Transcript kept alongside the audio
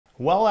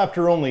Well,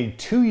 after only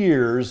 2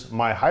 years,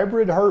 my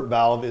hybrid heart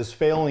valve is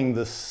failing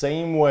the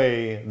same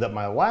way that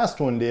my last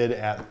one did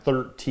at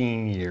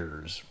 13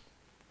 years.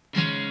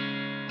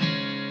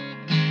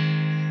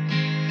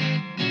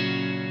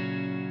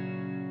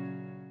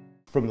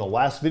 From the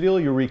last video,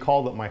 you'll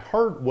recall that my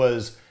heart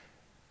was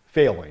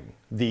failing.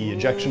 The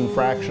ejection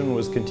fraction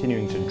was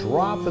continuing to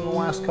drop in the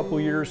last couple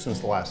of years since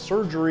the last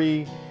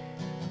surgery,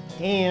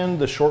 and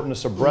the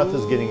shortness of breath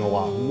is getting a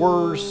lot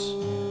worse,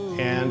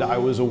 and I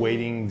was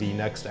awaiting the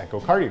next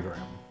echocardiogram.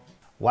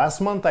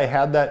 Last month I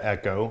had that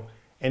echo,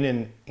 and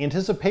in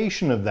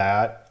anticipation of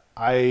that,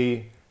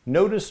 I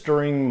noticed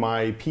during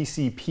my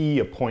PCP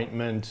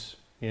appointment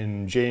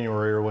in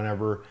January or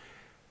whenever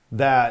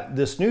that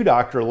this new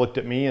doctor looked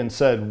at me and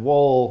said,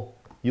 "Well,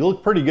 you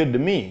look pretty good to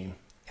me."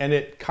 And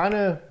it kind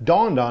of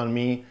dawned on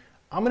me,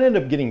 I'm gonna end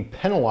up getting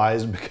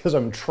penalized because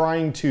I'm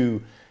trying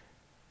to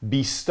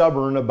be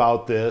stubborn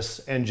about this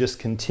and just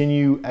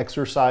continue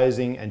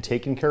exercising and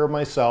taking care of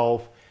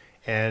myself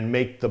and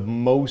make the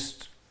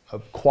most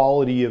of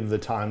quality of the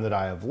time that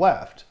I have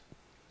left.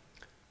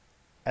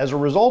 As a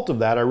result of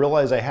that, I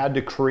realized I had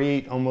to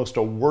create almost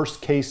a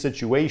worst case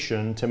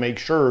situation to make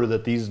sure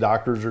that these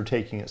doctors are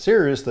taking it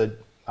serious, that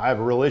I have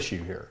a real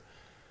issue here.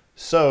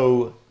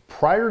 So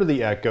prior to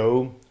the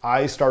echo,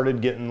 I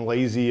started getting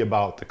lazy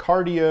about the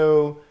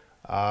cardio.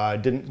 I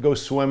didn't go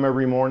swim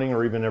every morning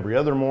or even every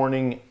other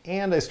morning,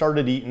 and I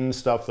started eating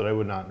stuff that I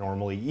would not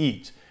normally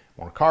eat.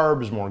 More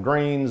carbs, more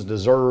grains,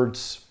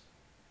 desserts,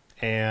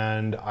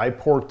 and I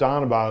porked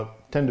on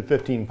about 10 to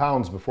 15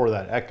 pounds before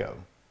that echo.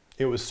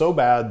 It was so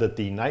bad that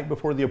the night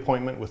before the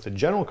appointment with the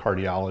general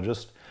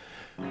cardiologist,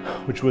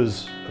 which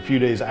was a few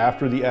days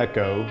after the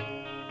echo,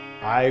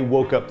 I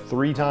woke up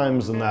 3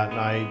 times in that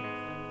night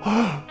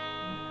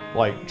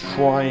like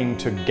trying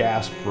to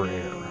gasp for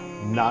air.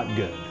 Not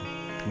good.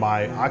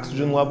 My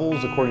oxygen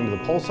levels, according to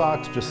the pulse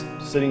ox, just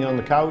sitting on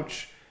the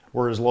couch,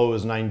 were as low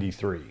as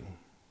 93.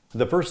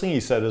 The first thing he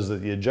said is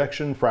that the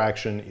ejection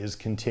fraction is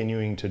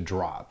continuing to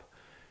drop.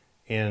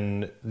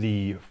 In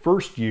the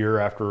first year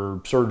after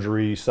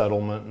surgery,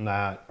 settlement and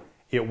that,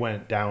 it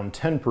went down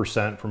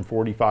 10% from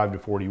 45 to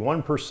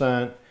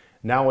 41%.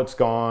 Now it's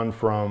gone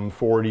from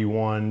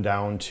 41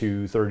 down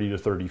to 30 to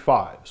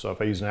 35. So if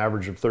I use an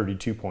average of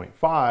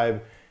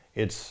 32.5,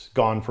 it's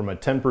gone from a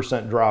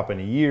 10% drop in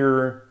a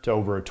year to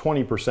over a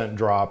 20%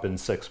 drop in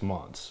 6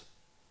 months.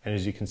 And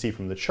as you can see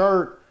from the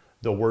chart,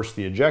 the worse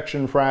the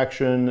ejection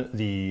fraction,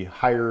 the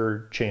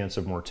higher chance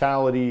of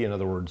mortality, in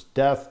other words,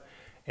 death.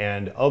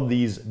 And of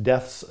these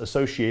deaths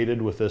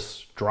associated with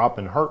this drop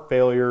in heart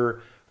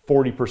failure,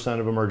 40%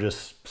 of them are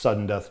just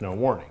sudden death, no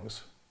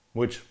warnings,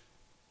 which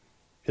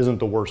isn't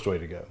the worst way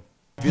to go.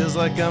 Feels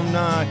like I'm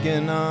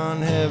knocking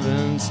on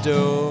heaven's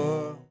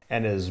door.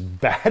 And as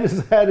bad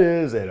as that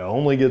is, it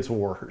only gets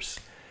worse.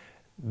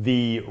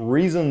 The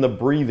reason the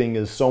breathing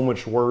is so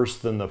much worse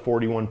than the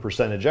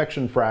 41%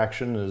 ejection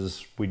fraction,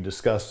 as we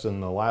discussed in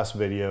the last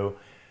video,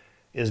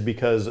 is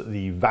because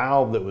the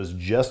valve that was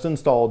just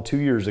installed 2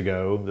 years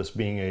ago, this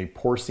being a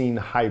porcine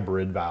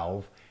hybrid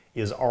valve,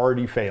 is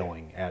already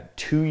failing at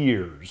 2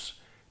 years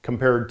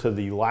compared to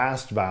the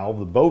last valve,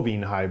 the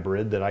bovine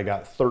hybrid, that I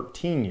got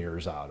 13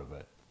 years out of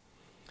it.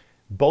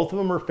 Both of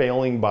them are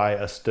failing by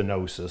a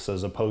stenosis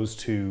as opposed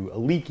to a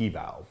leaky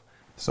valve.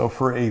 So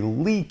for a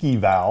leaky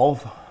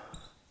valve,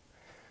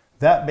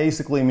 that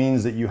basically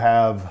means that you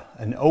have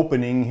an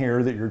opening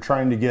here that you're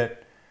trying to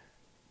get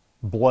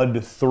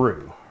blood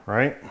through,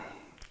 right?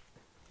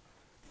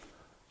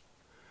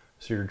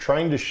 So you're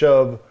trying to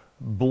shove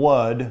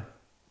blood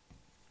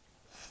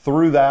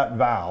through that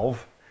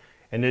valve,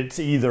 and it's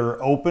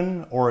either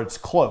open or it's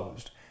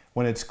closed.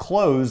 When it's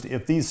closed,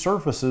 if these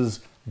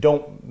surfaces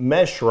don't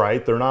mesh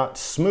right, they're not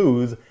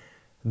smooth,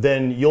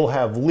 then you'll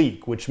have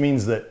leak, which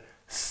means that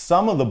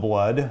some of the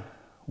blood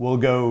will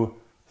go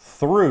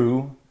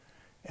through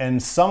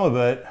and some of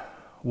it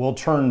will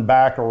turn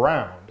back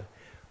around.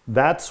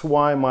 That's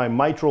why my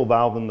mitral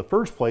valve in the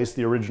first place,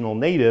 the original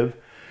native,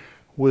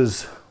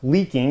 was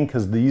leaking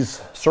because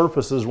these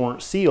surfaces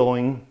weren't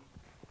sealing,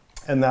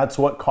 and that's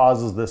what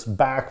causes this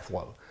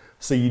backflow.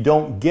 So you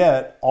don't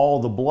get all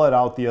the blood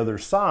out the other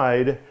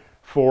side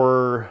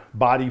for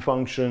body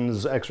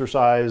functions,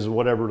 exercise,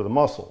 whatever, to the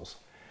muscles.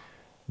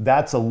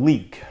 That's a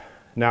leak.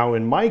 Now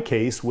in my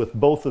case, with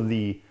both of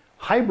the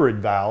hybrid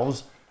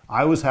valves,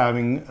 I was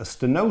having a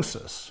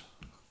stenosis,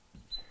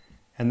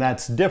 and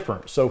that's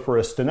different. So for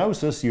a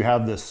stenosis, you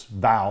have this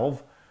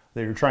valve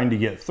that you're trying to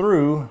get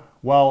through.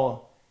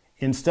 Well,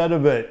 instead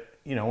of it,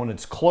 when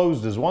it's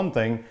closed is one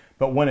thing,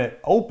 but when it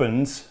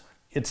opens,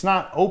 it's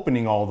not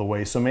opening all the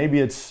way. So maybe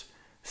it's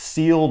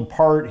sealed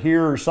part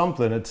here or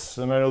something. And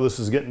I know this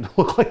is getting to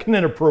look like an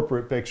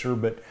inappropriate picture,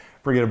 but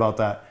forget about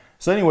that.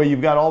 So anyway,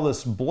 you've got all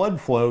this blood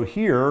flow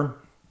here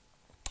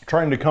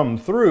trying to come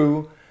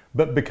through,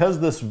 but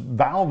because this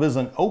valve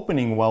isn't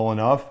opening well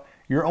enough,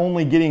 you're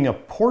only getting a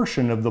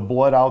portion of the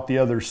blood out the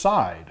other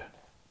side.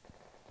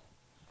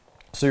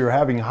 So you're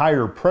having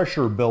higher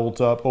pressure built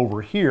up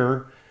over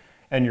here,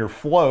 and your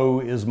flow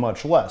is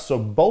much less. So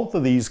both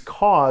of these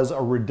cause a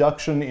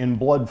reduction in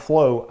blood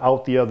flow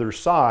out the other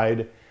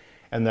side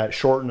and that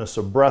shortness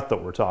of breath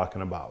that we're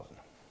talking about.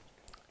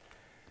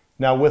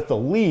 Now with the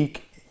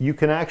leak, you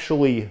can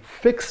actually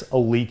fix a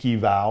leaky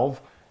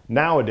valve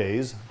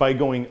nowadays by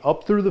going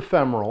up through the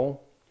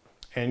femoral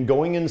and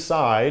going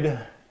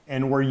inside,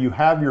 and where you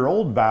have your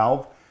old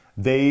valve,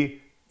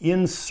 they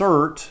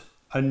insert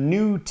a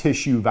new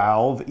tissue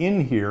valve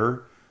in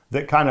here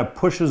that kind of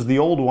pushes the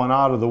old one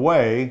out of the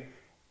way,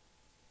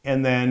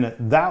 and then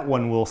that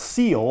one will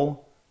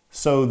seal,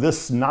 so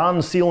this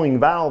non-sealing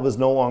valve is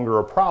no longer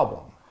a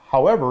problem.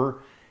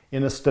 However,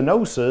 in a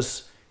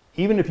stenosis,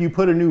 even if you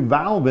put a new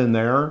valve in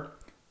there,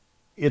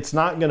 it's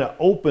not going to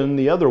open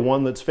the other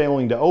one that's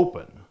failing to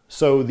open.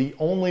 So the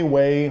only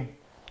way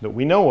that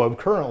we know of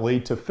currently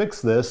to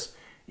fix this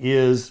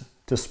is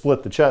to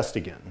split the chest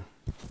again.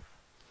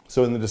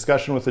 So in the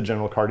discussion with the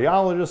general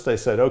cardiologist, I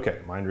said, okay,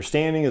 my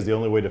understanding is the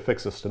only way to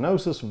fix a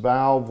stenosis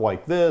valve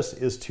like this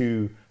is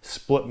to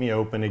split me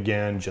open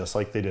again, just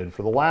like they did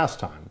for the last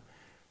time.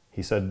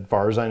 He said, as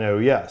far as I know,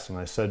 yes. And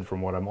I said,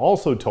 from what I'm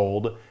also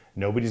told,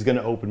 nobody's going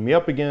to open me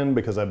up again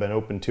because I've been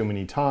open too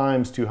many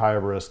times, too high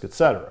of a risk,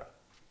 etc.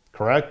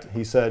 Correct?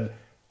 He said,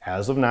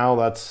 as of now,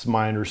 that's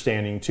my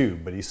understanding too.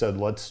 But he said,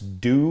 let's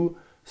do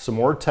some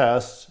more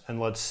tests and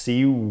let's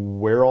see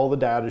where all the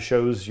data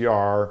shows you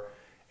are.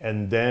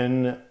 And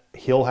then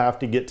he'll have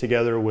to get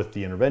together with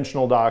the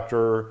interventional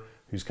doctor,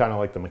 who's kind of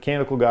like the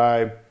mechanical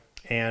guy,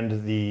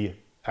 and the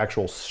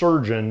actual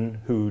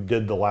surgeon who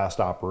did the last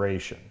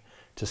operation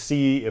to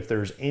see if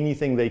there's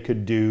anything they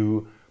could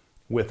do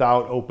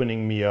without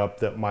opening me up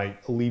that might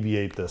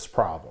alleviate this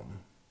problem.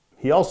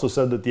 He also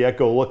said that the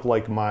echo looked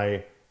like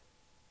my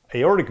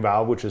aortic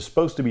valve, which is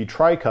supposed to be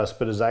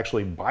tricuspid, is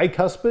actually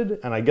bicuspid,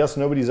 and I guess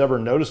nobody's ever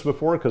noticed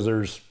before because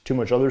there's too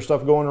much other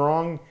stuff going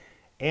wrong.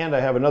 And I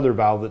have another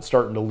valve that's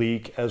starting to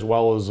leak, as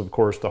well as, of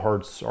course, the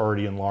heart's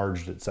already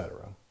enlarged,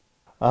 etc.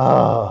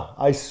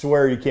 I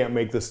swear you can't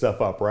make this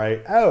stuff up,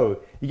 right? Oh,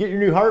 you get your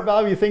new heart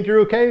valve, you think you're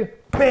okay?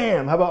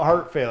 Bam, how about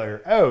heart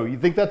failure? Oh, you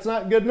think that's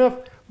not good enough?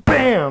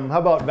 Bam, how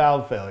about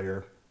valve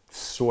failure?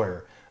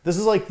 Swear. This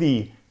is like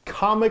the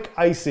comic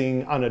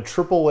icing on a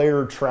triple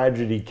layer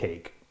tragedy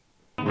cake.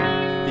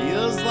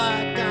 Feels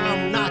like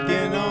I'm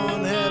knocking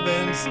on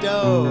heaven's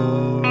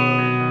door.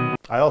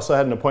 I also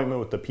had an appointment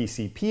with the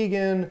PCP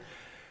again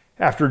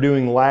after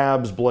doing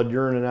labs, blood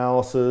urine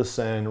analysis,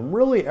 and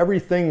really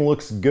everything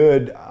looks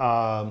good.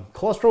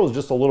 Cholesterol is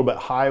just a little bit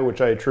high,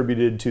 which I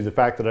attributed to the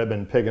fact that I've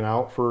been pigging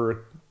out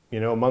for,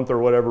 a month or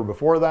whatever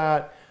before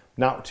that.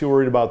 Not too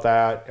worried about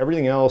that.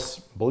 Everything else,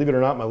 believe it or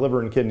not, my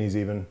liver and kidneys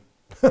even,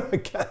 I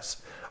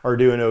guess, are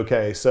doing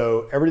okay.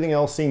 So everything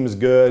else seems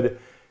good.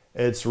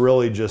 It's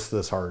really just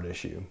this heart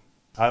issue.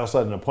 I also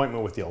had an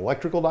appointment with the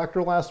electrical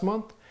doctor last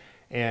month,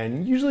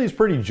 and usually he's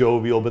pretty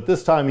jovial, but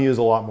this time he was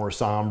a lot more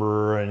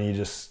somber, and he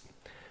just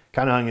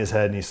kind of hung his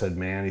head and he said,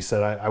 man,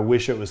 I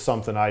wish it was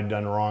something I'd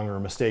done wrong or a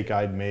mistake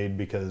I'd made,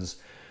 because,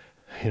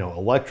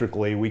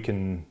 electrically we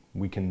can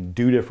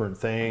do different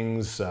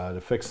things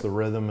to fix the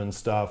rhythm and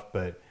stuff,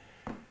 but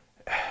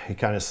he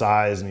kind of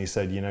sighs and he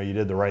said, you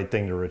did the right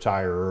thing to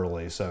retire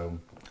early. So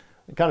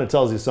it kind of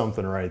tells you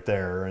something right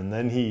there. And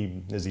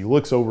then as he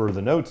looks over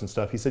the notes and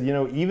stuff, he said,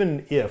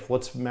 even if,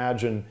 let's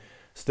imagine,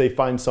 they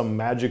find some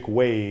magic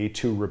way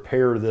to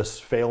repair this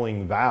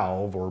failing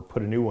valve or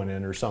put a new one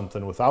in or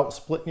something without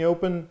splitting you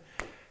open,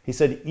 he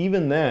said,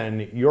 even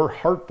then, your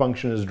heart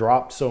function has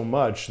dropped so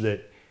much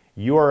that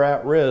you are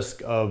at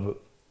risk of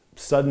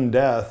sudden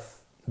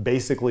death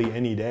basically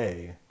any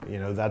day.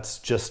 That's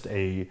just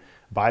a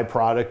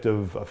byproduct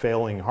of a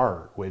failing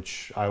heart,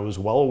 which I was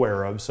well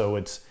aware of. So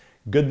it's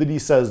good that he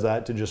says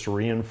that to just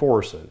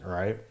reinforce it,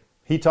 right?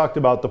 He talked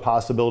about the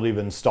possibility of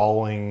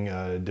installing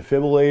a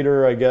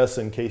defibrillator, I guess,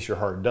 in case your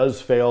heart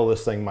does fail.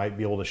 This thing might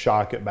be able to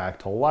shock it back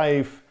to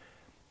life.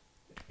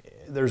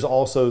 There's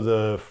also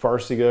the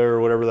Farxiga or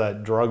whatever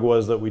that drug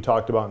was that we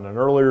talked about in an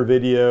earlier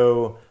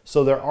video.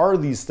 So there are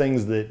these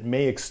things that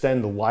may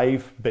extend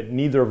life, but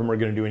neither of them are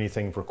going to do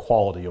anything for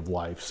quality of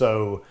life.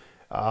 So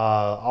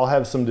I'll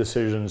have some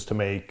decisions to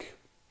make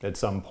at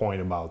some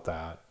point about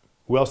that.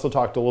 We also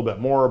talked a little bit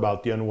more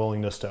about the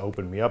unwillingness to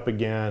open me up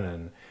again,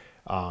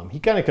 and he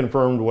kind of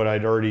confirmed what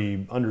I'd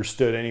already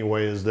understood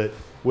anyway, is that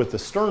with the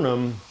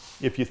sternum,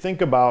 if you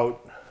think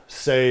about,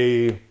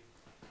 say,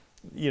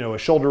 a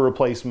shoulder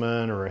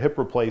replacement or a hip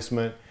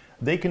replacement,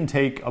 they can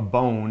take a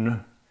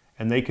bone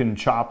and they can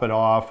chop it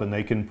off and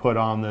they can put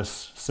on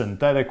this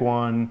synthetic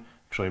one.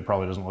 Actually, it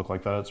probably doesn't look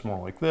like that. It's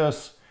more like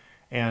this.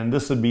 And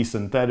this would be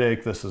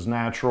synthetic, this is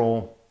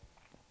natural,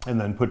 and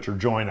then put your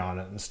joint on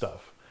it and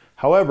stuff.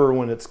 However,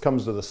 when it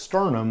comes to the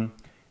sternum,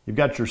 you've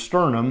got your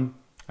sternum,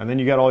 and then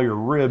you got all your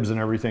ribs and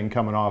everything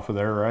coming off of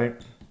there, right?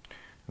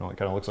 It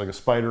kind of looks like a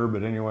spider,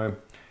 but anyway.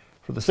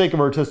 For the sake of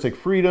artistic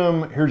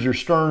freedom, here's your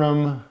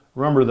sternum.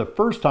 Remember, the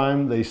first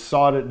time they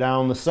sawed it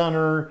down the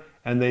center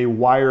and they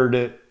wired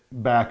it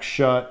back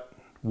shut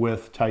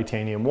with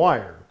titanium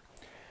wire.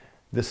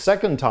 The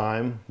second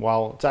time,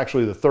 well, it's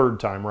actually the third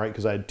time, right?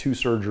 Because I had 2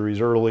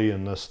 surgeries early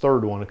and this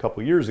third one a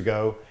couple years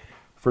ago.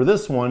 For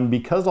this one,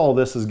 because all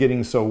this is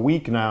getting so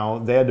weak now,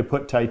 they had to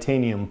put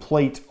titanium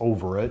plate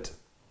over it.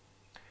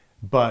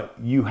 But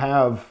you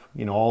have,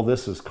 you know, all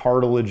this is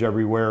cartilage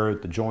everywhere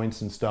at the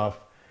joints and stuff.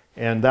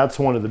 And that's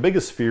one of the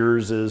biggest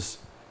fears is,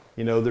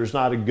 you know, there's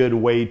not a good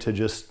way to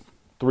just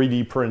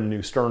 3D print a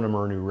new sternum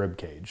or a new rib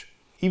cage.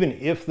 Even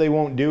if they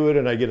won't do it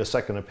and I get a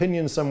second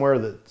opinion somewhere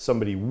that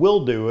somebody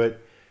will do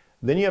it,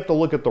 then you have to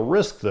look at the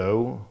risk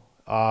though.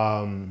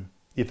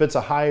 If it's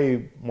a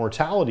high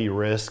mortality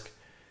risk,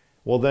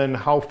 well then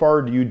how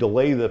far do you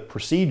delay the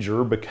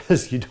procedure,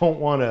 because you don't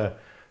want to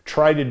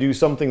try to do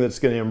something that's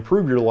going to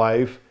improve your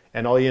life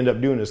and all you end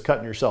up doing is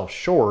cutting yourself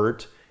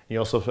short. You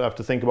also have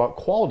to think about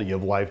quality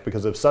of life,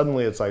 because if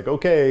suddenly it's like,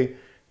 okay,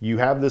 you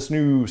have this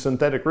new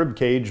synthetic rib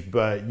cage,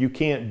 but you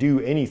can't do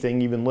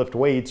anything, even lift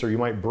weights, or you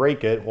might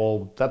break it,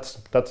 well,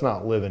 that's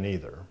not living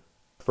either.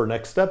 For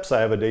next steps,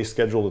 I have a day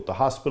scheduled at the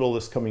hospital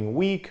this coming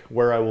week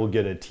where I will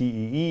get a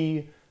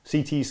TEE,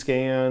 CT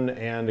scan,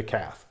 and a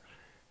cath.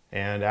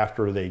 And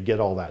after they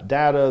get all that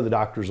data, the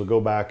doctors will go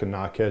back and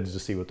knock heads to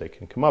see what they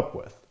can come up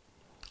with.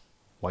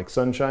 Like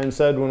Sunshine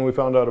said when we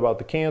found out about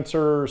the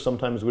cancer,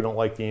 sometimes we don't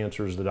like the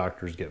answers the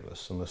doctors give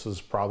us. And this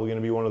is probably going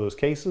to be one of those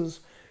cases.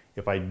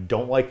 If I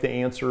don't like the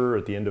answer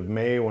at the end of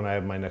May when I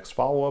have my next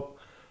follow-up,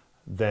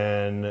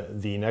 then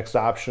the next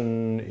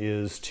option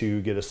is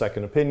to get a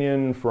second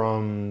opinion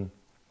from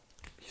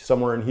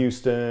somewhere in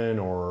Houston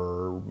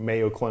or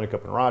Mayo Clinic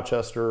up in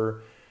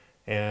Rochester.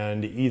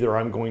 And either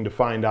I'm going to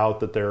find out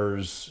that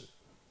there's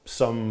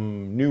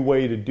some new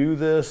way to do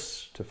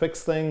this to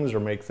fix things or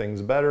make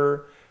things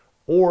better,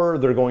 or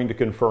they're going to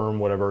confirm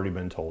what I've already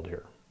been told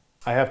here.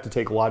 I have to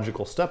take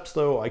logical steps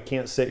though. I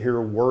can't sit here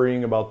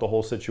worrying about the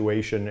whole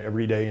situation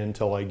every day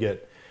until I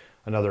get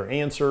another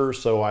answer.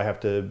 So I have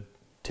to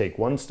take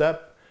one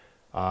step.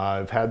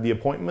 I've had the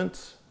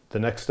appointments. The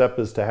next step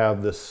is to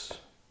have this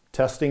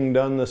testing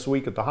done this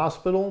week at the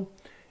hospital,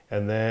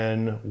 and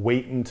then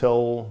wait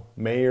until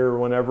May or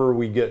whenever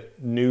we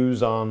get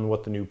news on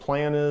what the new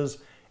plan is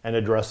and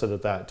address it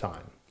at that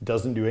time. It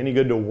doesn't do any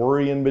good to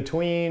worry in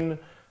between.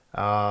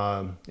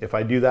 If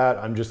I do that,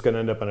 I'm just going to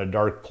end up in a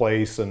dark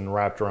place and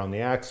wrapped around the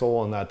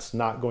axle, and that's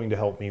not going to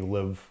help me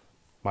live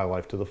my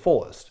life to the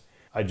fullest.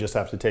 I just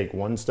have to take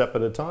one step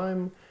at a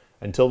time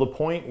until the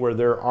point where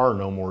there are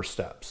no more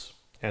steps.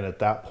 And at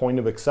that point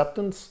of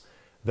acceptance,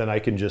 then I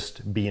can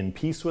just be in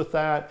peace with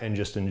that and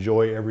just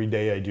enjoy every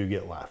day I do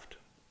get left.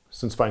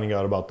 Since finding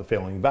out about the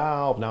failing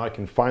valve, now I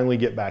can finally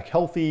get back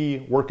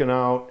healthy, working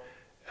out,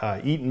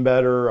 eating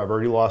better. I've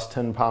already lost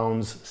 10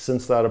 pounds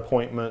since that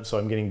appointment, so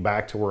I'm getting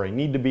back to where I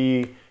need to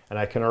be, and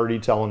I can already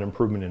tell an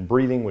improvement in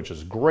breathing, which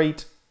is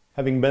great.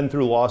 Having been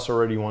through loss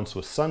already once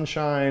with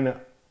Sunshine,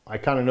 I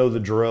kind of know the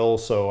drill,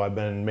 so I've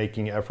been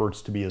making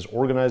efforts to be as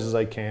organized as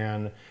I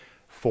can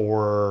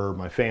for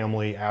my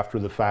family after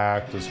the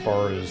fact, as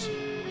far as,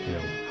 you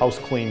know, house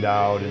cleaned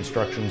out,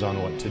 instructions on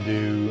what to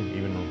do,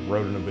 even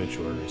wrote an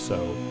obituary.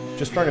 So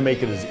just trying to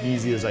make it as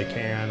easy as I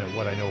can at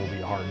what I know will be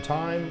a hard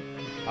time.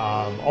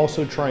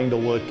 Also trying to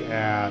look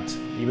at,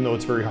 even though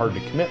it's very hard to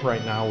commit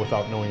right now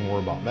without knowing more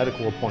about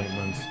medical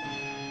appointments,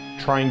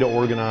 trying to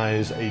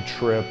organize a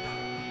trip,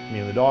 me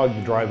and the dog,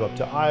 to drive up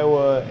to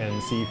Iowa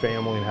and see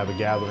family and have a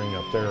gathering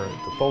up there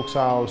at the folks'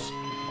 house.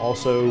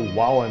 Also,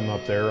 while I'm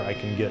up there, I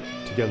can get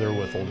together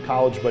with old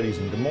college buddies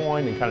in Des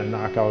Moines and kind of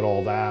knock out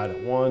all that at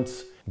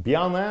once.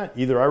 Beyond that,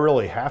 either I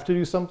really have to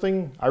do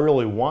something, I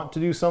really want to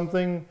do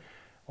something,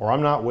 or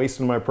I'm not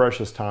wasting my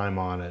precious time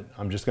on it.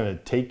 I'm just going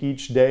to take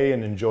each day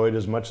and enjoy it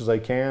as much as I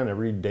can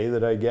every day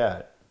that I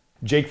get.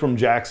 Jake from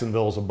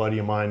Jacksonville is a buddy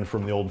of mine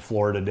from the old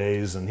Florida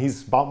days, and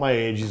he's about my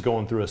age. He's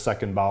going through a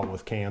second bout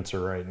with cancer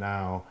right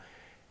now.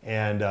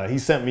 And he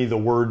sent me the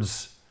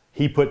words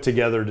he put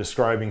together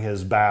describing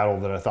his battle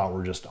that I thought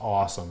were just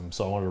awesome.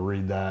 So I wanted to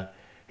read that.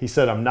 He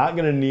said, "I'm not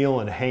going to kneel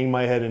and hang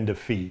my head in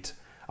defeat.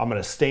 I'm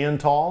going to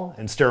stand tall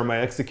and stare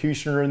my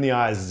executioner in the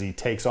eyes as he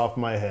takes off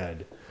my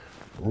head.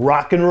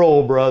 Rock and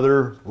roll,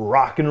 brother,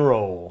 rock and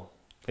roll."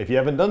 If you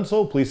haven't done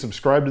so, please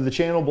subscribe to the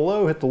channel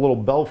below, hit the little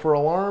bell for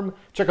alarm,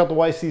 check out the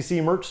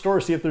YCC merch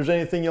store, see if there's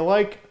anything you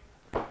like,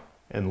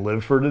 and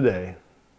live for today.